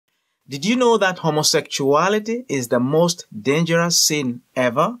Did you know that homosexuality is the most dangerous sin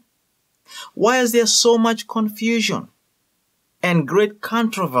ever? Why is there so much confusion and great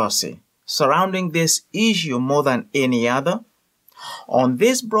controversy surrounding this issue more than any other? On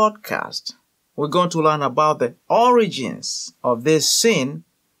this broadcast, we're going to learn about the origins of this sin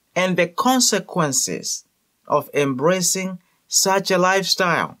and the consequences of embracing such a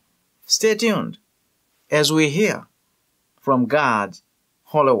lifestyle. Stay tuned as we hear from God's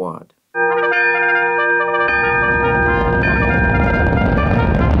holy word.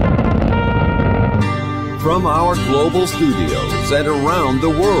 From our global studios and around the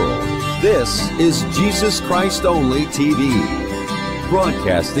world, this is Jesus Christ Only TV,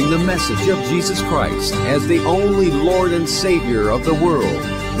 broadcasting the message of Jesus Christ as the only Lord and Savior of the world,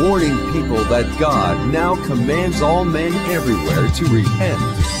 warning people that God now commands all men everywhere to repent,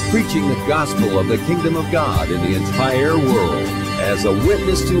 preaching the gospel of the kingdom of God in the entire world as a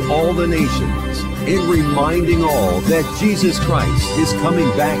witness to all the nations, in reminding all that Jesus Christ is coming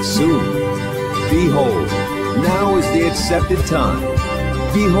back soon. Behold, now is the accepted time.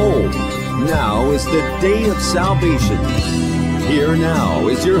 Behold, now is the day of salvation. Here now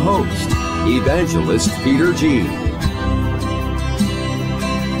is your host, Evangelist Peter G.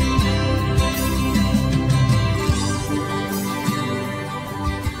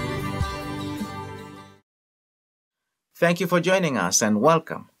 Thank you for joining us and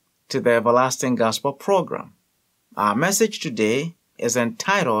welcome to the Everlasting Gospel Program. Our message today is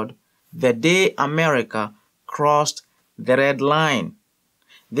entitled, The Day America Crossed the Red Line.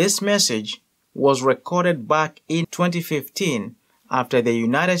 This message was recorded back in 2015 after the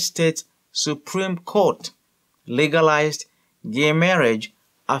United States Supreme Court legalized gay marriage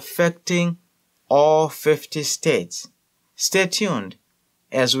affecting all 50 states. Stay tuned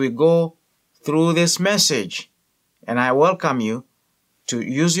as we go through this message, and I welcome you to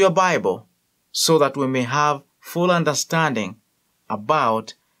use your Bible so that we may have full understanding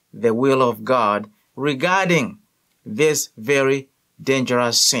about the will of God regarding this very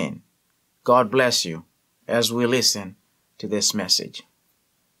dangerous sin. God bless you as we listen to this message.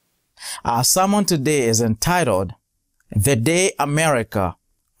 Our sermon today is entitled, The Day America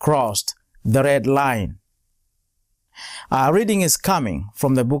Crossed the Red Line. Our reading is coming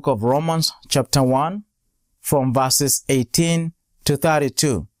from the book of Romans chapter 1, from verses 18 to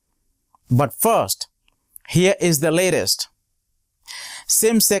 32. But first, here is the latest.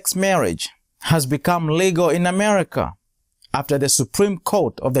 Same-sex marriage has become legal in America after the Supreme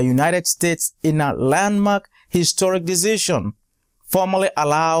Court of the United States, in a landmark historic decision, formally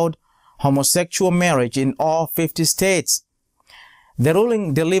allowed homosexual marriage in all 50 states. The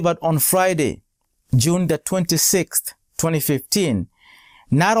ruling, delivered on Friday, June the 26th, 2015,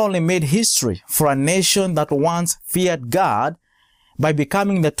 not only made history for a nation that once feared God by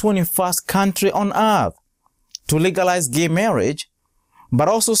becoming the 21st country on earth to legalize gay marriage, but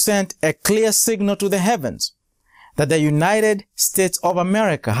also sent a clear signal to the heavens that the United States of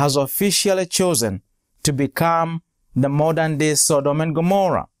America has officially chosen to become the modern-day Sodom and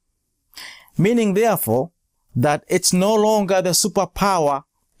Gomorrah, meaning therefore that it's no longer the superpower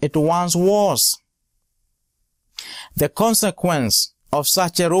it once was. The consequence of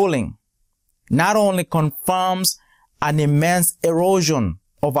such a ruling not only confirms an immense erosion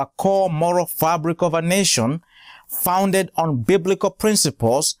of a core moral fabric of a nation founded on biblical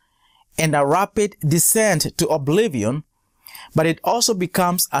principles and a rapid descent to oblivion, but it also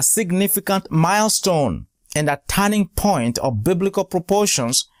becomes a significant milestone and a turning point of biblical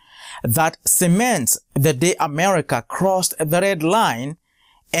proportions that cements the day America crossed the red line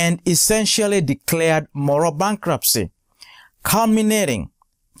and essentially declared moral bankruptcy, culminating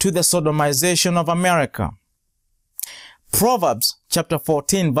to the sodomization of America. Proverbs chapter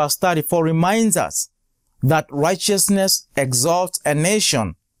 14 verse 34 reminds us that righteousness exalts a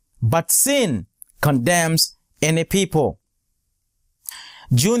nation, but sin condemns any people.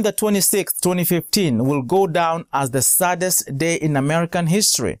 June the 26th, 2015 will go down as the saddest day in American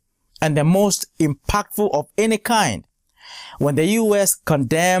history and the most impactful of any kind, when the U.S.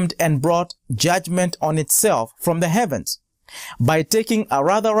 condemned and brought judgment on itself from the heavens by taking a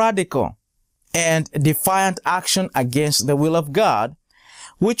rather radical and defiant action against the will of God,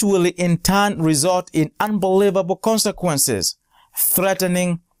 which will in turn result in unbelievable consequences,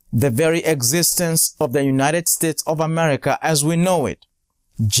 threatening the very existence of the United States of America as we know it,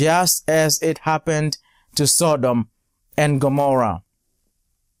 just as it happened to Sodom and Gomorrah.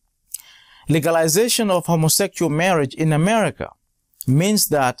 Legalization of homosexual marriage in America means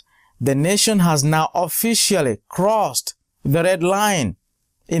that the nation has now officially crossed the red line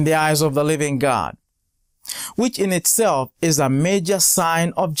in the eyes of the living God. which in itself is a major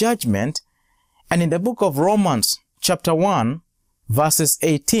sign of judgment. And in the book of Romans, chapter 1, verses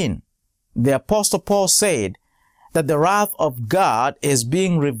 18, the Apostle Paul said that the wrath of God is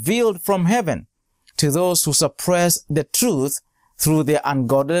being revealed from heaven to those who suppress the truth through their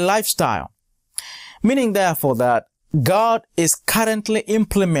ungodly lifestyle. Meaning, therefore, that God is currently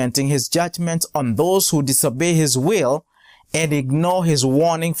implementing his judgments on those who disobey his will and ignore his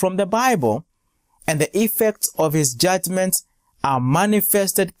warning from the Bible, and the effects of his judgments are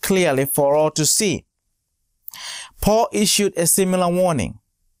manifested clearly for all to see. Paul issued a similar warning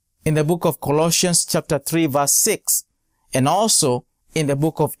in the book of Colossians chapter 3 verse 6, and also in the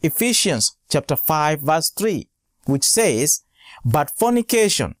book of Ephesians chapter 5 verse 3, which says, "But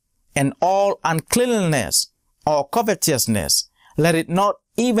fornication and all uncleanness or covetousness, let it not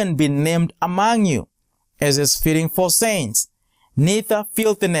even be named among you, as is fitting for saints, neither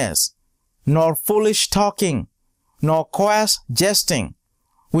filthiness, nor foolish talking, nor coarse jesting,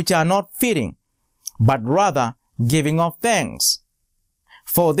 which are not fitting, but rather giving of thanks.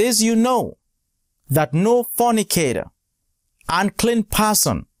 For this you know, that no fornicator, unclean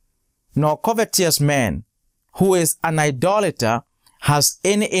person, nor covetous man, who is an idolater, has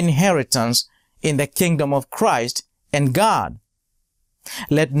any inheritance in the kingdom of Christ and God.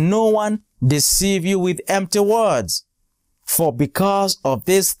 Let no one deceive you with empty words, for because of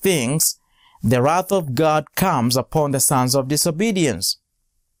these things the wrath of God comes upon the sons of disobedience.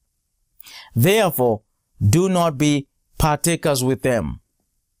 Therefore, do not be partakers with them."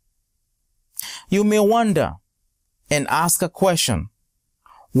 You may wonder and ask a question: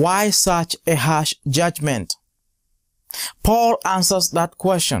 why such a harsh judgment? Paul answers that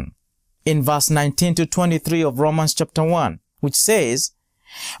question in verse 19 to 23 of Romans chapter 1, which says,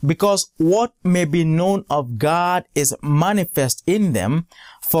 "Because what may be known of God is manifest in them,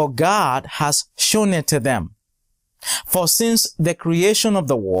 for God has shown it to them. For since the creation of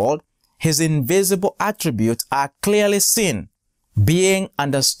the world, his invisible attributes are clearly seen, being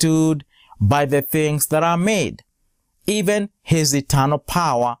understood by the things that are made, even his eternal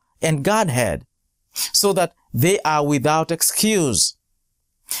power and Godhead, so that they are without excuse.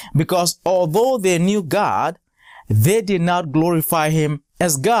 Because although they knew God, they did not glorify him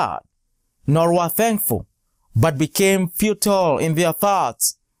as God, nor were thankful, but became futile in their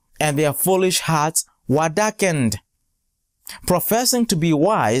thoughts, and their foolish hearts were darkened. Professing to be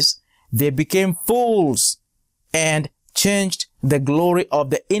wise, they became fools, and changed the glory of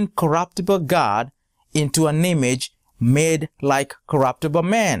the incorruptible God into an image made like corruptible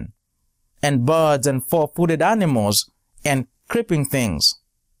man, and birds and four-footed animals, and creeping things."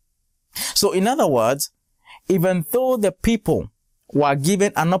 So in other words, even though the people were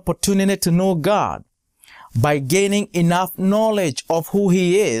given an opportunity to know God by gaining enough knowledge of who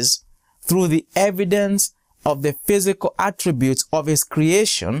he is through the evidence of the physical attributes of his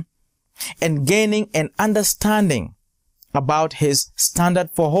creation, and gaining an understanding about his standard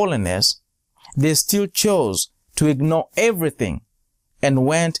for holiness, they still chose to ignore everything and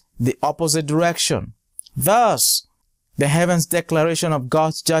went the opposite direction. Thus, the heavens' declaration of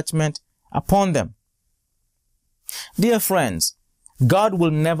God's judgment upon them. Dear friends, God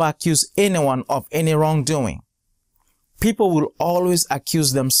will never accuse anyone of any wrongdoing. People will always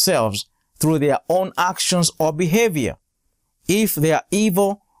accuse themselves through their own actions or behavior if they are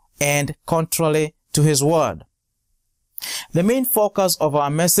evil and contrary to his word. The main focus of our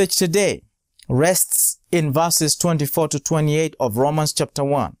message today rests in verses 24 to 28 of Romans chapter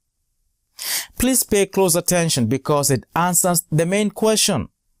 1. Please pay close attention because it answers the main question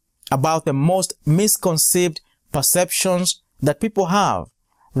about the most misconceived perceptions that people have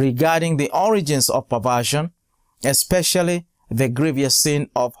regarding the origins of perversion, especially the grievous sin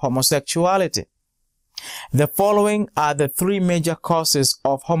of homosexuality. The following are the three major causes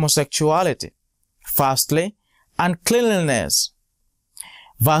of homosexuality. Firstly, uncleanliness.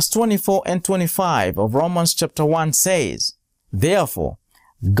 Verse 24 and 25 of Romans chapter 1 says, "Therefore,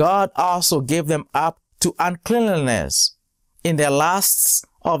 God also gave them up to uncleanliness in the lusts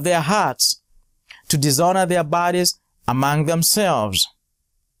of their hearts, to dishonor their bodies among themselves."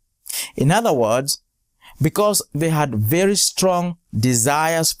 In other words, because they had very strong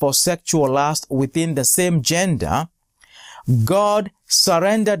desires for sexual lust within the same gender, God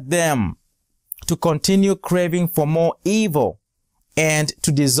surrendered them to continue craving for more evil and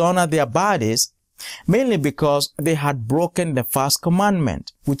to dishonor their bodies, mainly because they had broken the first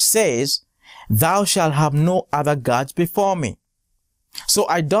commandment, which says, "Thou shalt have no other gods before me." So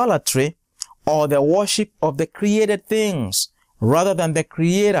idolatry, or the worship of the created things rather than the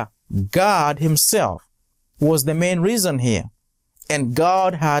Creator, God himself, was the main reason here. And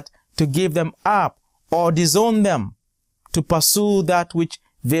God had to give them up or disown them to pursue that which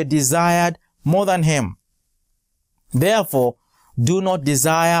they desired more than him. Therefore, do not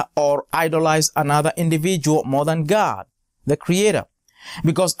desire or idolize another individual more than God, the Creator,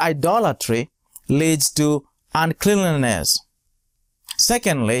 because idolatry leads to uncleanliness.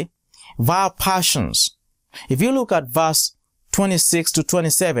 Secondly, vile passions. If you look at verse 26 to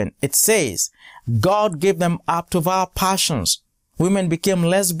 27, it says, God gave them up to vile passions. Women became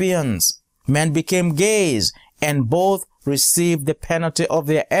lesbians, men became gays, and both received the penalty of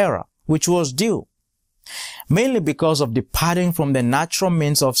their error, which was due, mainly because of departing from the natural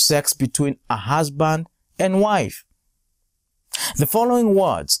means of sex between a husband and wife. The following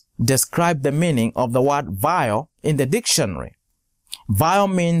words describe the meaning of the word vile in the dictionary. Vile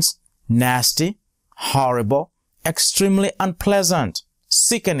means nasty, horrible, extremely unpleasant,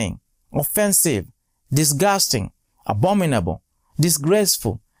 sickening, offensive, disgusting, abominable,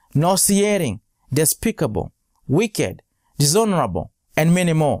 disgraceful, nauseating, despicable, wicked, dishonorable, and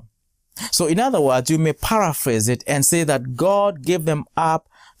many more. So in other words, you may paraphrase it and say that God gave them up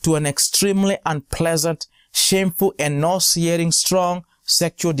to an extremely unpleasant, shameful, and nauseating strong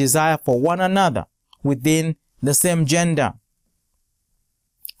sexual desire for one another within the same gender.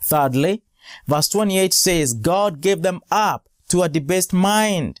 Thirdly, verse 28 says, God gave them up to a debased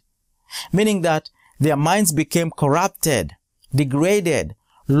mind, meaning that their minds became corrupted, degraded,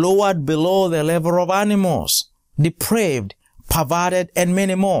 lowered below the level of animals, depraved, perverted, and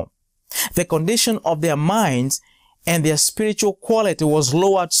many more. The condition of their minds and their spiritual quality was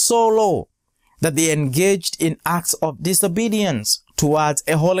lowered so low that they engaged in acts of disobedience towards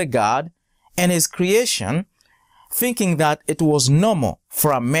a holy God and his creation, thinking that it was normal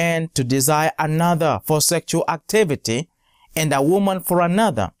for a man to desire another for sexual activity and a woman for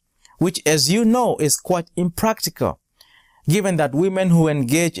another, which, as you know, is quite impractical, given that women who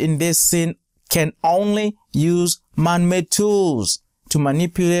engage in this sin can only use man-made tools to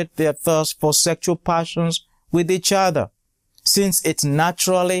manipulate their thirst for sexual passions with each other, since it's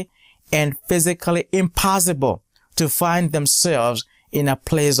naturally and physically impossible to find themselves in a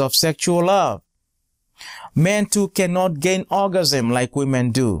place of sexual love. Men too cannot gain orgasm like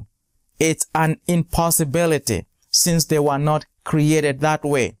women do. It's an impossibility since they were not created that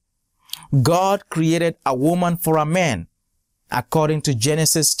way. God created a woman for a man, according to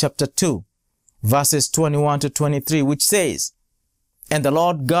Genesis chapter 2, verses 21 to 23, which says, And the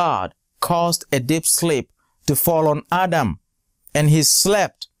Lord God caused a deep sleep to fall on Adam, and he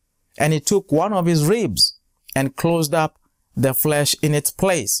slept, and he took one of his ribs and closed up the flesh in its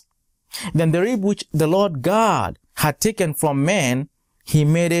place. Then the rib which the Lord God had taken from man, he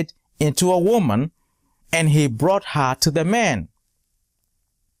made it into a woman, and he brought her to the man.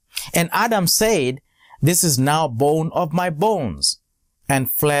 And Adam said, This is now bone of my bones, and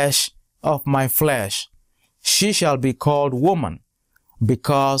flesh of my flesh. She shall be called woman,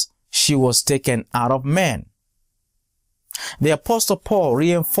 because she was taken out of man. The Apostle Paul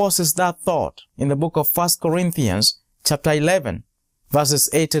reinforces that thought in the book of 1 Corinthians chapter 11, verses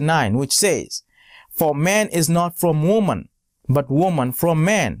 8 to 9, which says, For man is not from woman, but woman from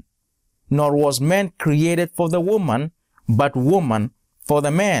man. Nor was man created for the woman, but woman for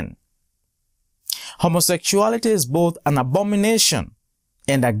the man. Homosexuality is both an abomination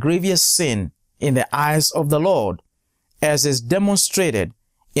and a grievous sin in the eyes of the Lord, as is demonstrated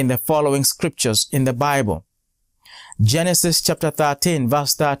in the following scriptures in the Bible. Genesis chapter 13,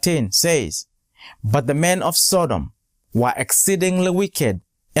 verse 13 says, But the men of Sodom were exceedingly wicked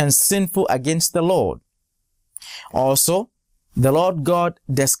and sinful against the Lord. Also, the Lord God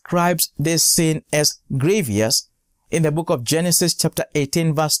describes this sin as grievous in the book of Genesis chapter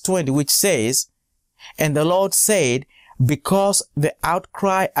 18, verse 20, which says, And the Lord said, Because the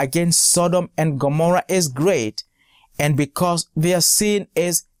outcry against Sodom and Gomorrah is great, and because their sin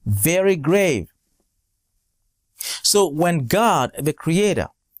is very grave. So when God, the Creator,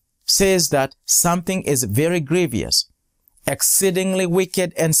 says that something is very grievous, exceedingly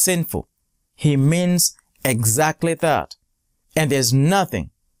wicked and sinful, he means exactly that. And there's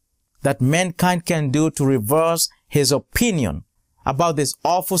nothing that mankind can do to reverse his opinion about this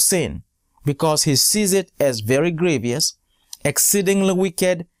awful sin, because he sees it as very grievous, exceedingly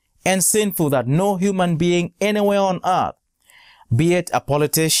wicked, and sinful that no human being anywhere on earth, be it a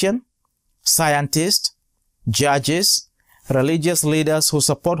politician, scientist, judges, religious leaders who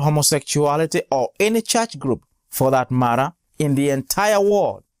support homosexuality, or any church group, for that matter, in the entire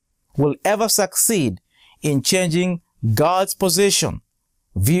world, will ever succeed in changing God's position,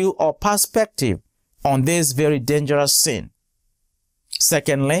 view, or perspective on this very dangerous sin.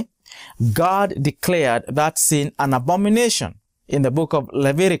 Secondly, God declared that sin an abomination in the book of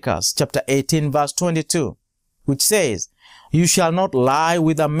Leviticus, chapter 18, verse 22, which says, "You shall not lie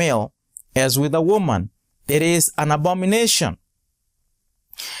with a male as with a woman. It is an abomination."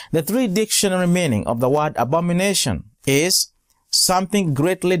 The three dictionary meaning of the word abomination is something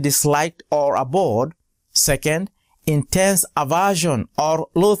greatly disliked or abhorred. Second, intense aversion or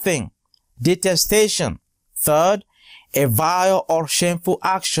loathing, detestation. Third, a vile or shameful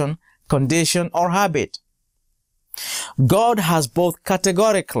action, condition, or habit. God has both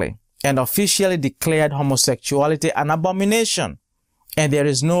categorically and officially declared homosexuality an abomination, and there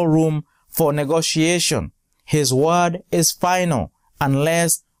is no room for negotiation. His word is final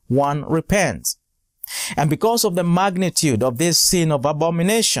unless one repents. And because of the magnitude of this sin of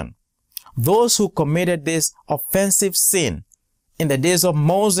abomination, those who committed this offensive sin in the days of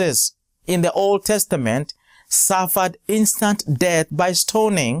Moses in the Old Testament suffered instant death by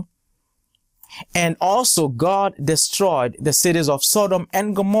stoning. And also God destroyed the cities of Sodom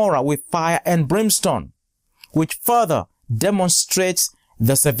and Gomorrah with fire and brimstone, which further demonstrates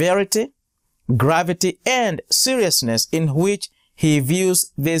the severity, gravity, and seriousness in which he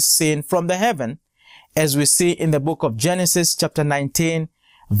views this sin from the heaven, as we see in the book of Genesis chapter 19,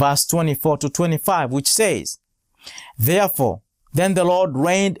 verse 24 to 25, which says, "Therefore, then the Lord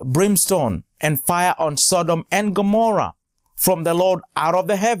rained brimstone and fire on Sodom and Gomorrah from the Lord out of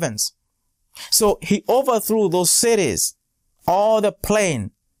the heavens." So he overthrew those cities, all the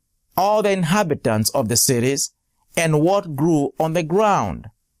plain, all the inhabitants of the cities, and what grew on the ground.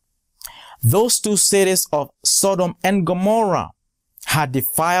 Those two cities of Sodom and Gomorrah had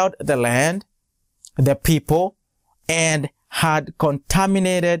defiled the land, the people, and had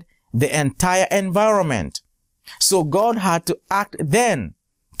contaminated the entire environment. So God had to act then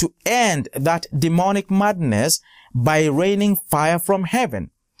to end that demonic madness by raining fire from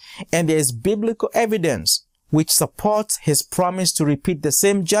heaven. And there is biblical evidence which supports his promise to repeat the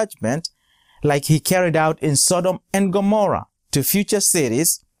same judgment like he carried out in Sodom and Gomorrah to future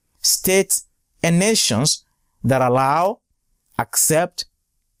cities, states, and nations that allow, accept,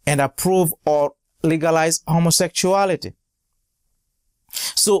 and approve or legalize homosexuality.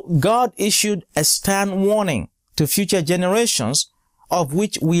 So God issued a stern warning to future generations, of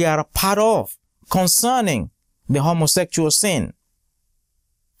which we are a part of, concerning the homosexual sin.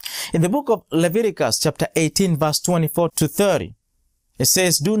 In the book of Leviticus chapter 18, verse 24 to 30, it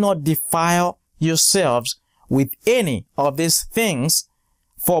says, "Do not defile yourselves with any of these things,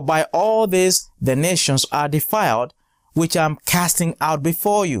 for by all this the nations are defiled, which I am casting out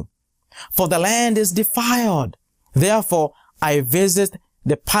before you. For the land is defiled. Therefore I visit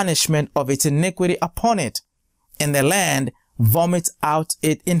the punishment of its iniquity upon it, and the land vomits out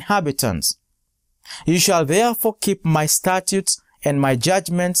its inhabitants. You shall therefore keep my statutes and my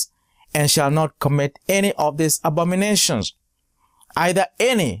judgments, and shall not commit any of these abominations, either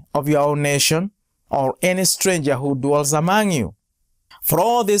any of your own nation, or any stranger who dwells among you. For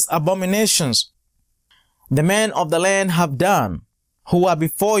all these abominations the men of the land have done, who are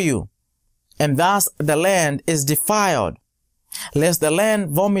before you, and thus the land is defiled, lest the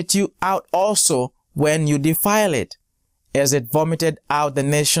land vomit you out also when you defile it, as it vomited out the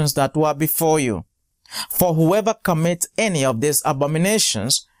nations that were before you. For whoever commits any of these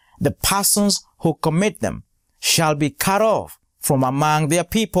abominations, the persons who commit them shall be cut off from among their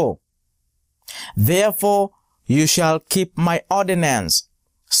people. Therefore you shall keep my ordinance,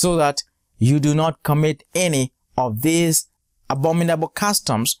 so that you do not commit any of these abominable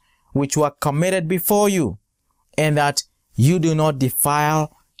customs which were committed before you, and that you do not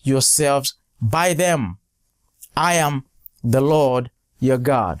defile yourselves by them. I am the Lord your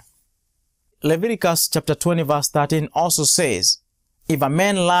God." Leviticus chapter 20 verse 13 also says, "If a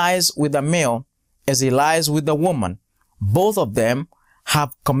man lies with a male as he lies with a woman, both of them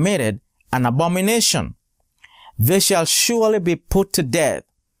have committed an abomination. They shall surely be put to death.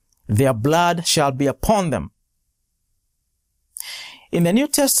 Their blood shall be upon them." In the New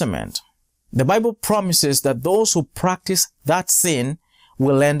Testament, the Bible promises that those who practice that sin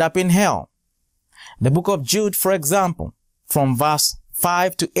will end up in hell. The book of Jude, for example, from verse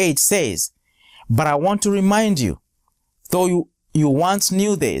 5 to 8 says, "But I want to remind you, though you once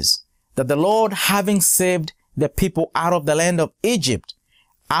knew this, that the Lord, having saved the people out of the land of Egypt,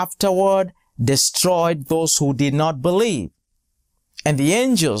 afterward destroyed those who did not believe. And the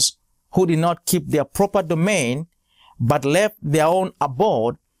angels who did not keep their proper domain, but left their own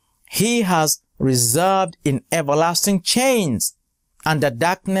abode, he has reserved in everlasting chains under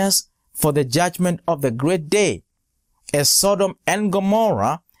darkness for the judgment of the great day, as Sodom and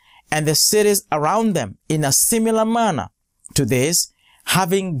Gomorrah and the cities around them in a similar manner to this,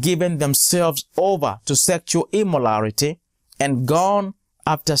 having given themselves over to sexual immorality and gone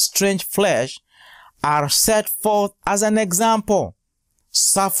after strange flesh are set forth as an example,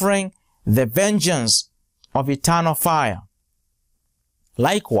 suffering the vengeance of eternal fire.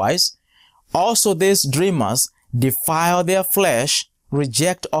 Likewise, also these dreamers defile their flesh,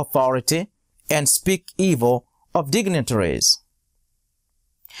 reject authority, and speak evil of dignitaries.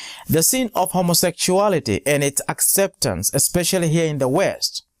 The sin of homosexuality and its acceptance, especially here in the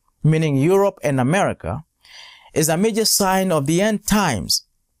West, meaning Europe and America, is a major sign of the end times,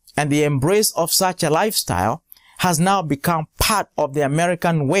 and the embrace of such a lifestyle has now become part of the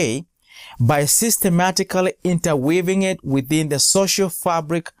American way by systematically interweaving it within the social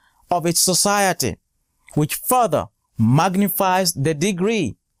fabric of its society, which further magnifies the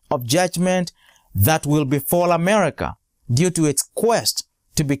degree of judgment that will befall America due to its quest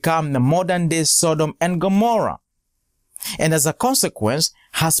to become the modern-day Sodom and Gomorrah, and as a consequence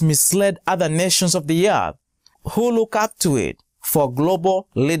has misled other nations of the earth who look up to it for global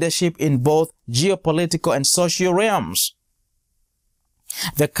leadership in both geopolitical and social realms.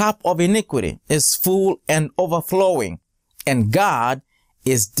 The cup of iniquity is full and overflowing, and God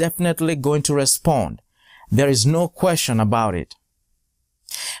is definitely going to respond. There is no question about it.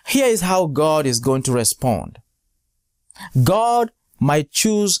 Here is how God is going to respond. God might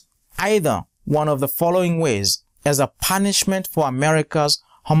choose either one of the following ways as a punishment for America's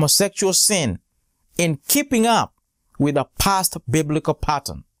homosexual sin in keeping up with a past biblical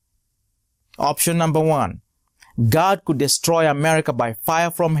pattern. Option number 1, God could destroy America by fire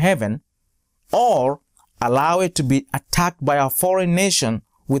from heaven, or allow it to be attacked by a foreign nation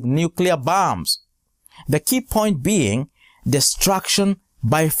with nuclear bombs. The key point being destruction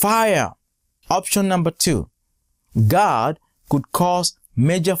by fire. Option number 2, God could cause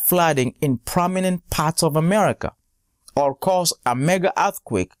major flooding in prominent parts of America, or cause a mega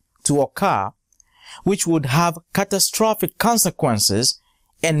earthquake to occur, which would have catastrophic consequences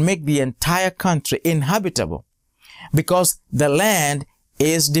and make the entire country inhabitable, because the land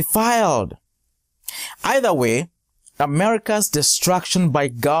is defiled. Either way, America's destruction by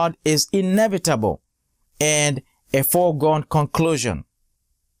God is inevitable and a foregone conclusion.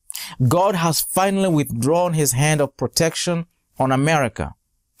 God has finally withdrawn his hand of protection on America,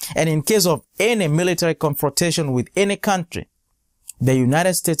 and in case of any military confrontation with any country, the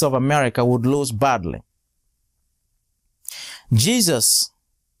United States of America would lose badly. Jesus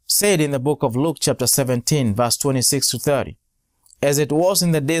said in the book of Luke chapter 17, verse 26 to 30, as it was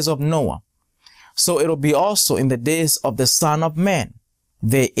in the days of Noah, so it will be also in the days of the Son of Man.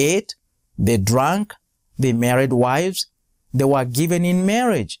 They ate, they drank, they married wives, they were given in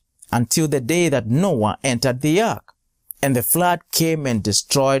marriage until the day that Noah entered the ark, and the flood came and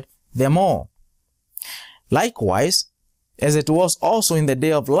destroyed them all. Likewise, as it was also in the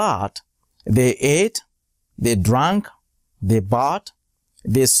day of Lot, they ate, they drank, they bought,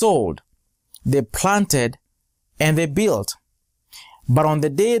 they sold, they planted, and they built. But on the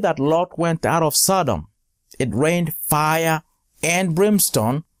day that Lot went out of Sodom, it rained fire and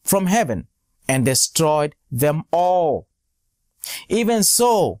brimstone from heaven and destroyed them all. Even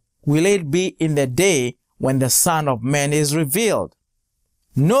so will it be in the day when the Son of Man is revealed.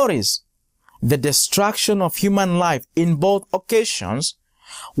 Notice, the destruction of human life in both occasions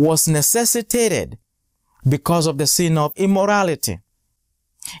was necessitated because of the sin of immorality.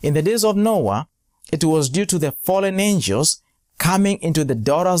 In the days of Noah, it was due to the fallen angels coming into the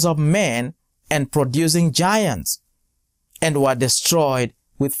daughters of men and producing giants, and were destroyed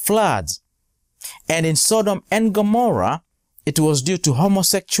with floods. And in Sodom and Gomorrah, it was due to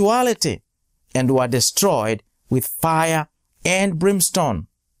homosexuality, and were destroyed with fire and brimstone.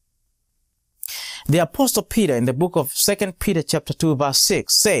 The Apostle Peter in the book of 2 Peter chapter 2 verse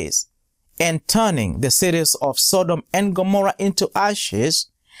 6 says, and turning the cities of Sodom and Gomorrah into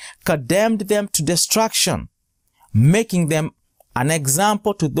ashes, condemned them to destruction, making them an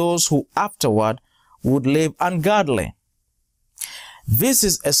example to those who afterward would live ungodly. This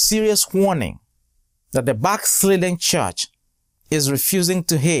is a serious warning that the backsliding church is refusing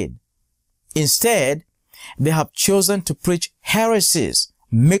to heed. Instead, they have chosen to preach heresies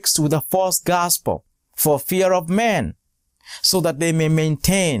mixed with a false gospel for fear of men, so that they may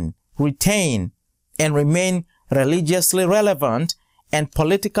maintain, retain, and remain religiously relevant and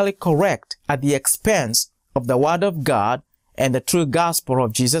politically correct at the expense of the Word of God and the true gospel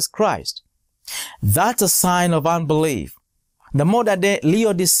of Jesus Christ. That's a sign of unbelief. The modern-day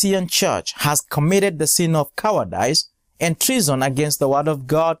Laodicean church has committed the sin of cowardice and treason against the Word of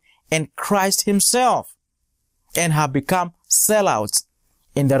God and Christ himself, and have become sellouts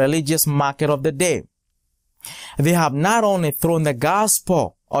in the religious market of the day. They have not only thrown the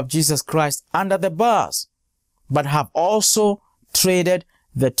gospel of Jesus Christ under the bus, but have also traded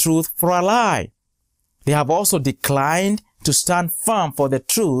the truth for a lie. They have also declined to stand firm for the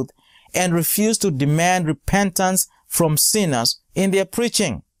truth and refuse to demand repentance from sinners in their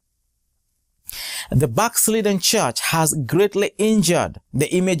preaching. The backslidden church has greatly injured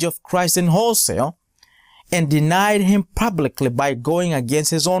the image of Christ in wholesale and denied him publicly by going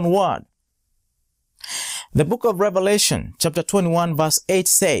against his own word. The book of Revelation, chapter 21, verse 8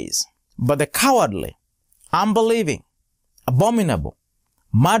 says, "But the cowardly, unbelieving, abominable,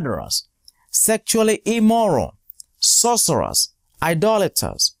 murderers, sexually immoral, sorcerers,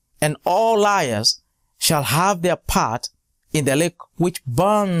 idolaters, and all liars shall have their part in the lake which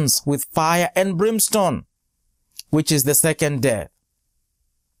burns with fire and brimstone, which is the second death."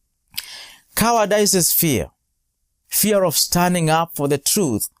 Cowardice is fear. Fear of standing up for the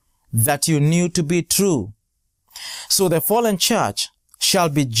truth that you knew to be true. So the fallen church shall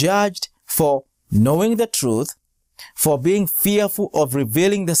be judged for knowing the truth, for being fearful of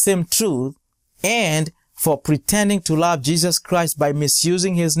revealing the same truth, and for pretending to love Jesus Christ by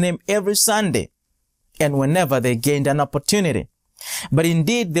misusing his name every Sunday and whenever they gained an opportunity. But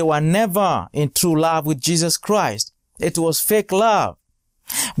indeed, they were never in true love with Jesus Christ. It was fake love,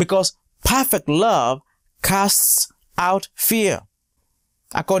 because perfect love casts out fear.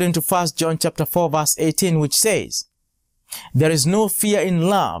 According to 1 John chapter 4, verse 18, which says, "There is no fear in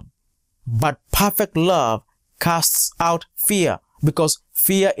love, but perfect love casts out fear, because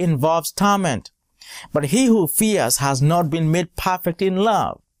fear involves torment. But he who fears has not been made perfect in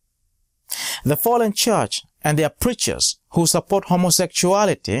love." The fallen church and their preachers who support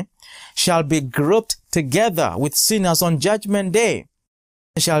homosexuality shall be grouped together with sinners on Judgment Day,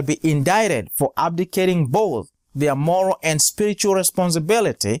 and shall be indicted for abdicating both their moral and spiritual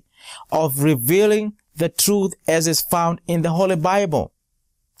responsibility of revealing the truth as is found in the Holy Bible.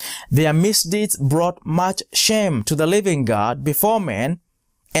 Their misdeeds brought much shame to the living God before men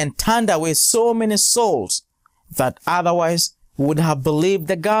and turned away so many souls that otherwise would have believed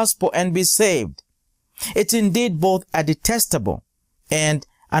the gospel and be saved. It's indeed both a detestable and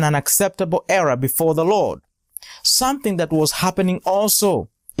an unacceptable error before the Lord, something that was happening also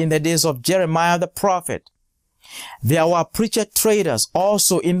in the days of Jeremiah the prophet. There were preacher traders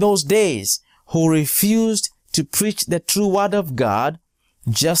also in those days who refused to preach the true word of God,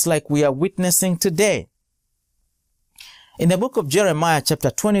 just like we are witnessing today. In the book of Jeremiah chapter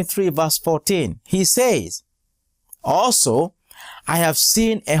 23 verse 14, he says, "Also, I have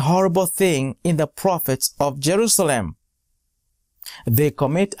seen a horrible thing in the prophets of Jerusalem. They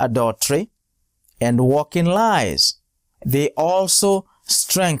commit adultery and walk in lies. They also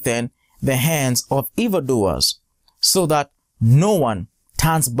strengthen the hands of evildoers, so that no one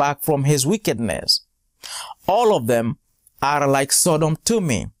turns back from his wickedness. All of them are like Sodom to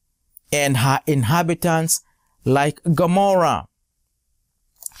me, and her inhabitants like Gomorrah."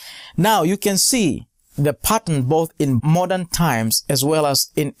 Now you can see the pattern both in modern times as well as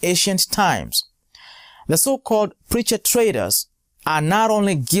in ancient times. The so-called preacher traders are not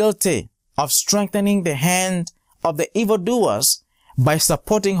only guilty of strengthening the hand of the evildoers by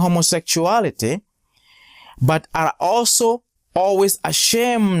supporting homosexuality, but are also always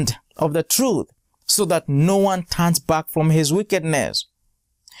ashamed of the truth, so that no one turns back from his wickedness.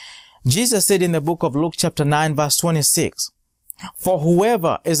 Jesus said in the book of Luke chapter 9 verse 26, "For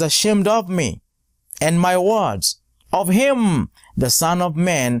whoever is ashamed of me and my words, of him the Son of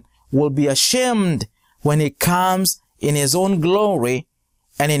Man will be ashamed when he comes in his own glory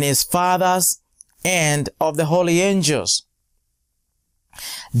and in his Father's and of the holy angels."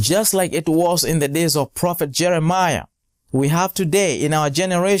 Just like it was in the days of prophet Jeremiah, we have today in our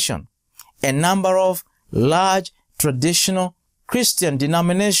generation a number of large traditional Christian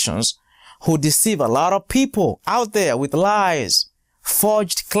denominations who deceive a lot of people out there with lies,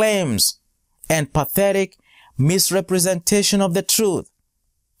 forged claims, and pathetic misrepresentation of the truth.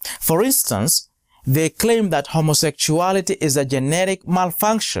 For instance, they claim that homosexuality is a genetic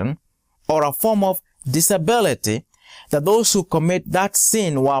malfunction or a form of disability, that those who commit that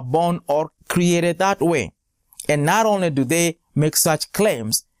sin were born or created that way. And not only do they make such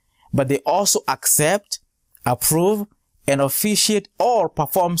claims, but they also accept, approve, and officiate or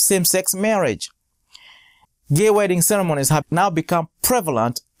perform same-sex marriage. Gay wedding ceremonies have now become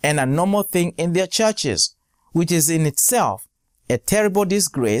prevalent and a normal thing in their churches, which is in itself a terrible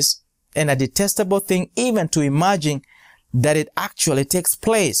disgrace and a detestable thing even to imagine that it actually takes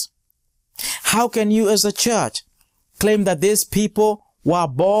place. How can you as a church claim that these people were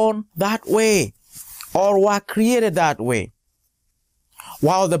born that way or were created that way,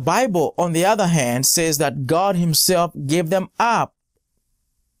 while the Bible, on the other hand, says that God himself gave them up?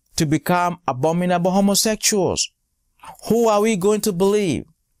 to become abominable homosexuals. Who are we going to believe?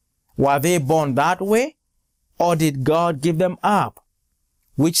 Were they born that way, or did God give them up?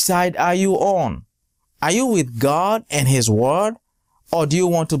 Which side are you on? Are you with God and His Word, or do you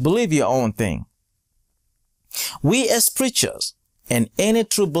want to believe your own thing? We as preachers and any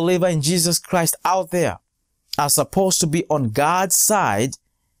true believer in Jesus Christ out there are supposed to be on God's side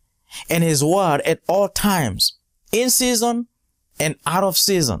and His Word at all times, in season and out of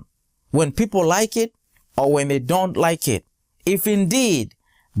season, when people like it or when they don't like it, if indeed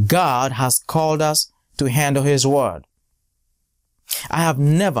God has called us to handle His Word. I have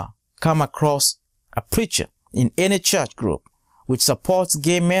never come across a preacher in any church group which supports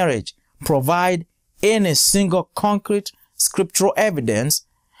gay marriage provide any single concrete scriptural evidence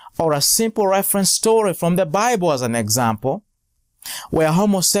or a simple reference story from the Bible as an example, where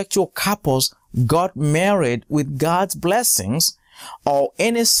homosexual couples got married with God's blessings, or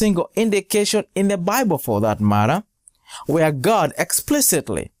any single indication in the Bible for that matter, where God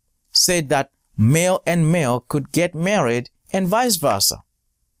explicitly said that male and male could get married and vice versa,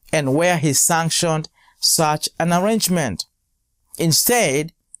 and where He sanctioned such an arrangement.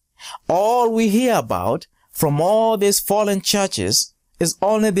 Instead, all we hear about from all these fallen churches is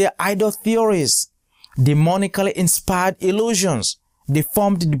only their idle theories, demonically inspired illusions,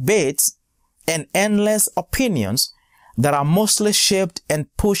 deformed debates, and endless opinions that are mostly shaped and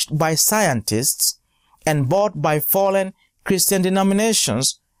pushed by scientists and bought by fallen Christian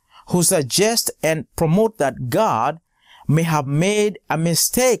denominations who suggest and promote that God may have made a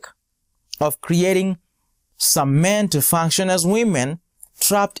mistake of creating some men to function as women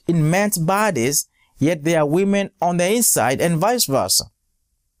trapped in men's bodies, yet they are women on the inside, and vice versa.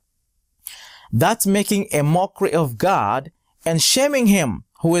 That's making a mockery of God and shaming Him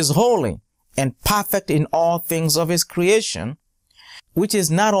who is holy and perfect in all things of His creation, which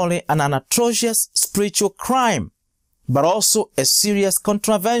is not only an atrocious spiritual crime, but also a serious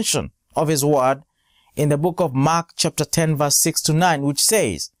contravention of His Word in the book of Mark chapter 10 verse 6 to 9, which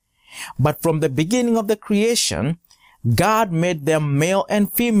says, "But from the beginning of the creation, God made them male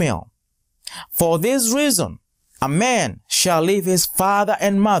and female. For this reason, a man shall leave his father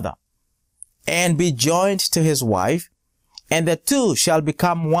and mother, and be joined to his wife, and the two shall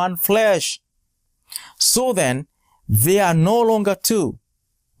become one flesh. So then, they are no longer two,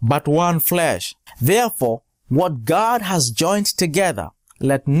 but one flesh. Therefore, what God has joined together,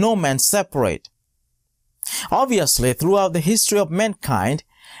 let no man separate." Obviously, throughout the history of mankind,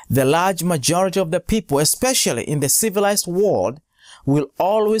 the large majority of the people, especially in the civilized world, will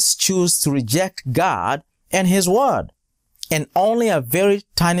always choose to reject God and His Word, and only a very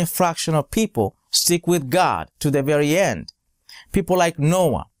tiny fraction of people stick with God to the very end. People like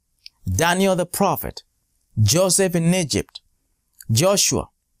Noah, Daniel the prophet, Joseph in Egypt, Joshua,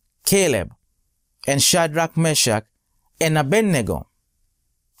 Caleb, and Shadrach, Meshach, and Abednego.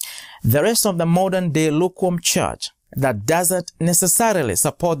 The rest of the modern day lukewarm church that doesn't necessarily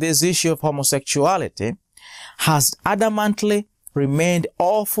support this issue of homosexuality has adamantly remained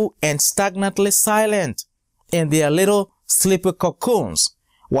awful and stagnantly silent in their little sleepy cocoons,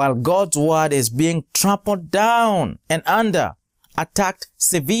 while God's Word is being trampled down and under, attacked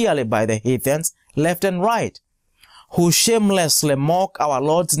severely by the heathens left and right, who shamelessly mock our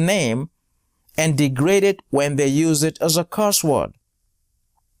Lord's name and degrade it when they use it as a curse word.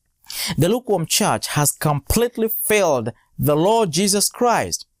 The lukewarm church has completely failed the Lord Jesus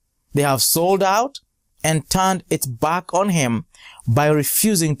Christ. They have sold out and turned its back on Him by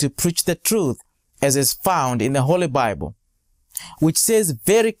refusing to preach the truth as is found in the Holy Bible, which says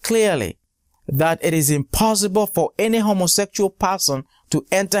very clearly that it is impossible for any homosexual person to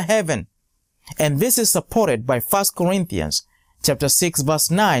enter heaven. And this is supported by 1 Corinthians chapter 6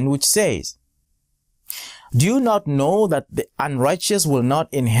 verse 9, which says, "Do you not know that the unrighteous will not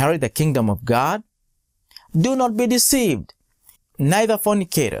inherit the kingdom of God? Do not be deceived. Neither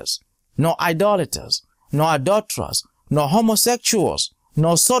fornicators, nor idolaters, nor adulterers, nor homosexuals,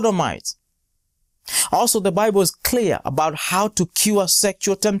 nor sodomites." Also, the Bible is clear about how to cure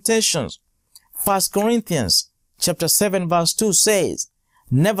sexual temptations. 1 Corinthians chapter 7 verse 2 says,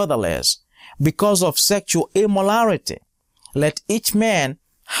 "Nevertheless, because of sexual immorality, let each man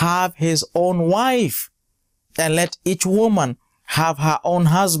have his own wife, and let each woman have her own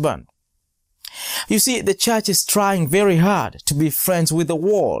husband." You see, the church is trying very hard to be friends with the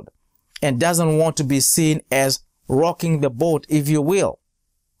world and doesn't want to be seen as rocking the boat, if you will.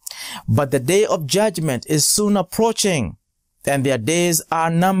 But the day of judgment is soon approaching, and their days are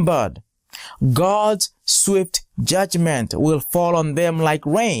numbered. God's swift judgment will fall on them like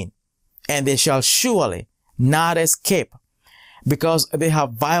rain, and they shall surely not escape. because they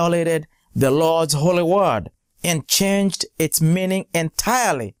have violated the Lord's holy word and changed its meaning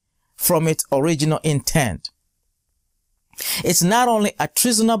entirely from its original intent. It's not only a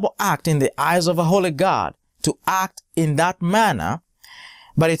treasonable act in the eyes of a holy God to act in that manner,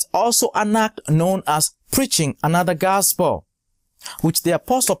 but it's also an act known as preaching another gospel, which the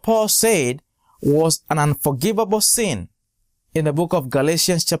Apostle Paul said was an unforgivable sin in the book of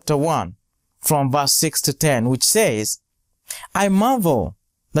Galatians chapter 1 from verse 6 to 10, which says, I marvel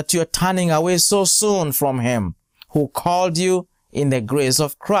that you are turning away so soon from him who called you in the grace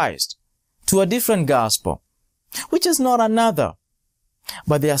of Christ to a different gospel, which is not another.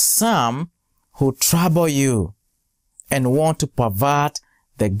 But there are some who trouble you and want to pervert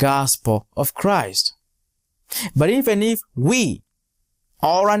the gospel of Christ. But even if we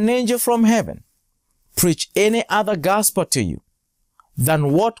or an angel from heaven preach any other gospel to you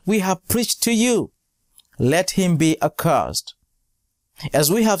than what we have preached to you, let him be accursed.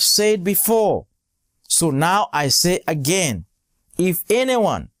 As we have said before, so now I say again, if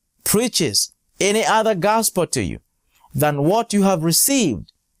anyone preaches any other gospel to you than what you have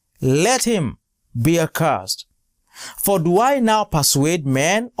received, let him be accursed. For do I now persuade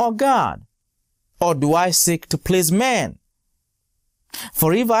man or God? Or do I seek to please man?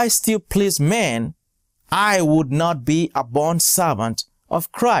 For if I still please man, I would not be a bond servant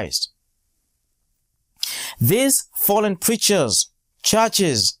of Christ. These fallen preachers,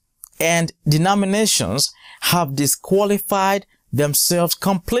 churches, and denominations have disqualified themselves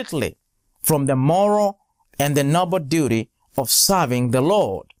completely from the moral and the noble duty of serving the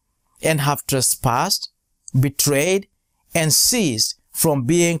Lord, and have trespassed, betrayed, and ceased from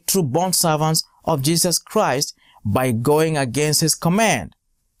being true bondservants of Jesus Christ by going against his command,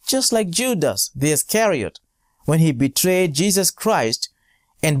 just like Judas the Iscariot, when he betrayed Jesus Christ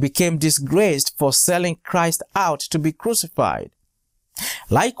and became disgraced for selling Christ out to be crucified.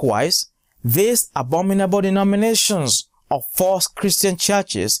 Likewise, these abominable denominations of false Christian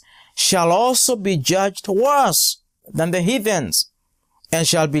churches shall also be judged worse than the heathens, and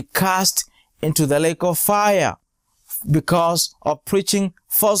shall be cast into the lake of fire because of preaching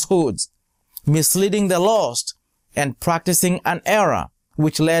falsehoods, misleading the lost, and practicing an error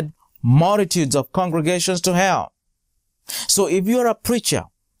which led multitudes of congregations to hell. So if you're a preacher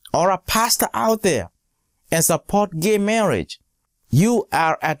or a pastor out there and support gay marriage, you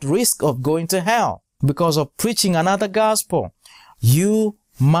are at risk of going to hell because of preaching another gospel. You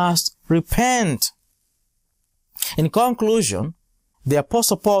must repent. In conclusion, the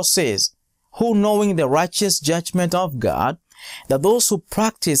Apostle Paul says, who knowing the righteous judgment of God, that those who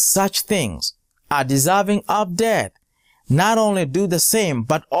practice such things are deserving of death, not only do the same,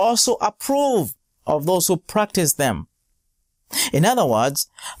 but also approve of those who practice them. In other words,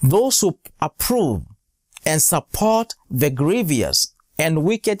 those who approve and support the grievous and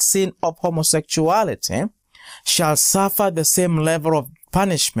wicked sin of homosexuality shall suffer the same level of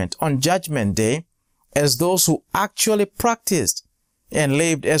punishment on Judgment Day as those who actually practiced and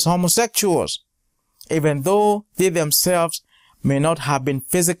lived as homosexuals, even though they themselves may not have been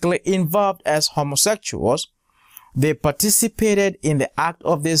physically involved as homosexuals. They participated in the act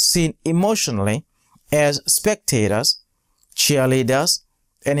of this sin emotionally as spectators, cheerleaders,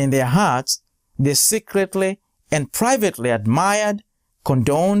 and in their hearts, they secretly and privately admired,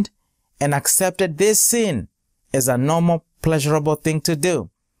 condoned, and accepted this sin as a normal, pleasurable thing to do,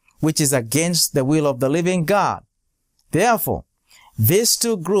 which is against the will of the living God. Therefore, these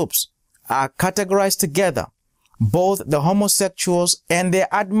two groups are categorized together, both the homosexuals and their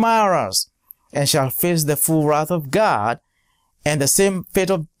admirers, and shall face the full wrath of God and the same fate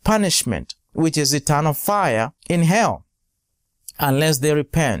of punishment, which is eternal fire in hell, unless they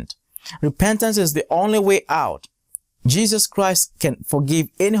repent. Repentance is the only way out. Jesus Christ can forgive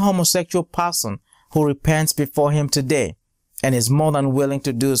any homosexual person who repents before him today, and is more than willing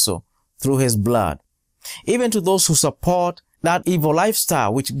to do so through his blood. Even to those who support that evil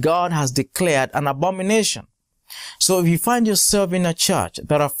lifestyle which God has declared an abomination. So if you find yourself in a church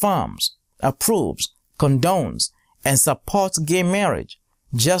that affirms, approves, condones, and supports gay marriage,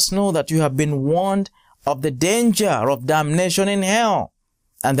 just know that you have been warned of the danger of damnation in hell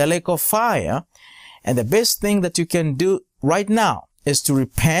and the lake of fire, and the best thing that you can do right now is to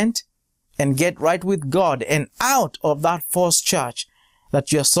repent and get right with God and out of that false church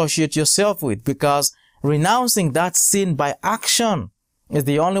that you associate yourself with, because renouncing that sin by action is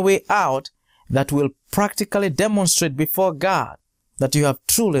the only way out that will practically demonstrate before God that you have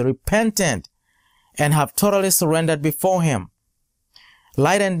truly repented and have totally surrendered before him.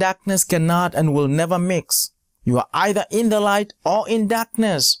 Light and darkness cannot and will never mix. You are either in the light or in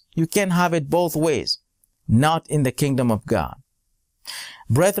darkness. You can't have it both ways. Not in the kingdom of God.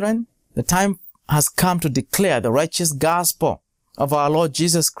 Brethren, the time has come to declare the righteous gospel of our Lord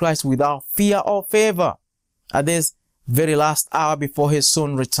Jesus Christ without fear or favor at this very last hour before his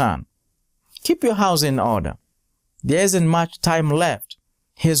soon return. Keep your house in order. There isn't much time left.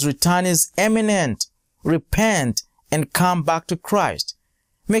 His return is imminent. Repent and come back to Christ.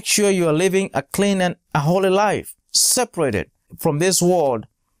 Make sure you are living a clean and a holy life, separated from this world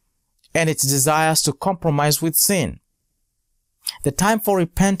and its desires to compromise with sin. The time for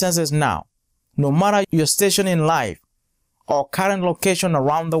repentance is now. No matter your station in life or current location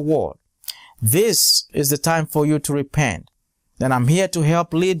around the world, this is the time for you to repent. And I'm here to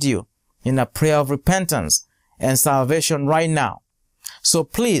help lead you in a prayer of repentance and salvation right now. So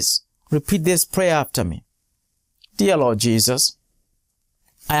please repeat this prayer after me. Dear Lord Jesus,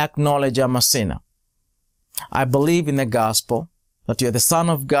 I acknowledge I'm a sinner. I believe in the gospel that you're the Son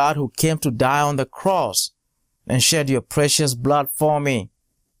of God who came to die on the cross and shed your precious blood for me.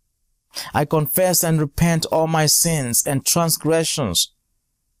 I confess and repent all my sins and transgressions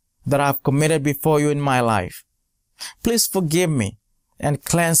that I've committed before you in my life. Please forgive me and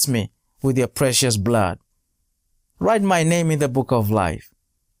cleanse me with your precious blood. Write my name in the book of life.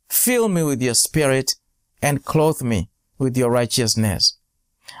 Fill me with your Spirit and clothe me with your righteousness.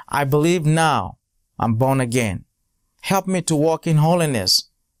 I believe now I'm born again. Help me to walk in holiness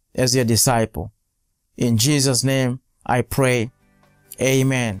as your disciple. In Jesus' name I pray.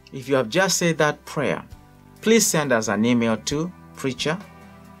 Amen. If you have just said that prayer, please send us an email to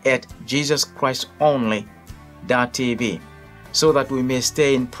preacher@jesuschristonly.tv so that we may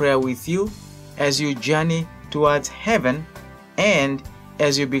stay in prayer with you as you journey towards heaven and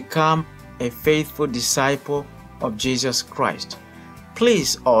as you become a faithful disciple of Jesus Christ.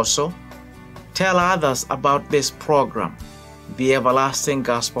 Please also tell others about this program, the Everlasting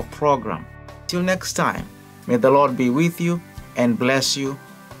Gospel Program. Till next time, may the Lord be with you and bless you.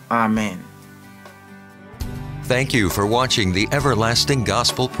 Amen. Thank you for watching the Everlasting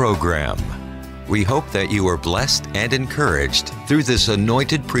Gospel Program. We hope that you are blessed and encouraged through this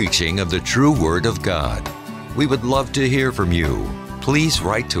anointed preaching of the true Word of God. We would love to hear from you. Please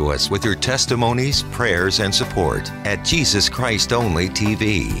write to us with your testimonies, prayers, and support at Jesus Christ Only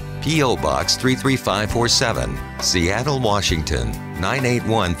TV, P.O. Box 33547, Seattle, Washington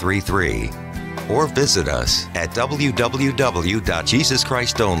 98133. Or visit us at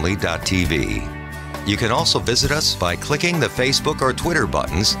www.jesuschristonly.tv. You can also visit us by clicking the Facebook or Twitter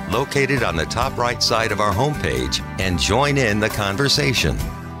buttons located on the top right side of our homepage and join in the conversation.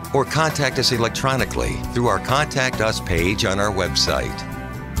 Or contact us electronically through our Contact Us page on our website.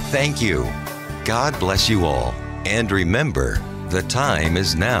 Thank you. God bless you all. And remember, the time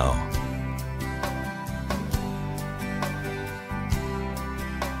is now.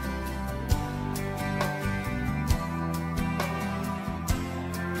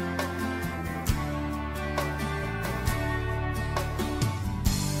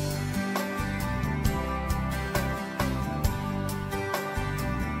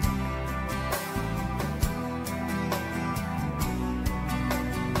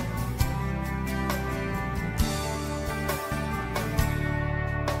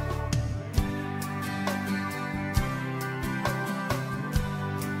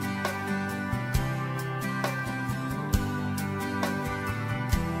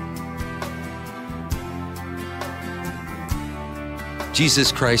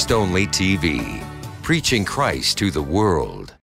 Jesus Christ Only TV, preaching Christ to the world.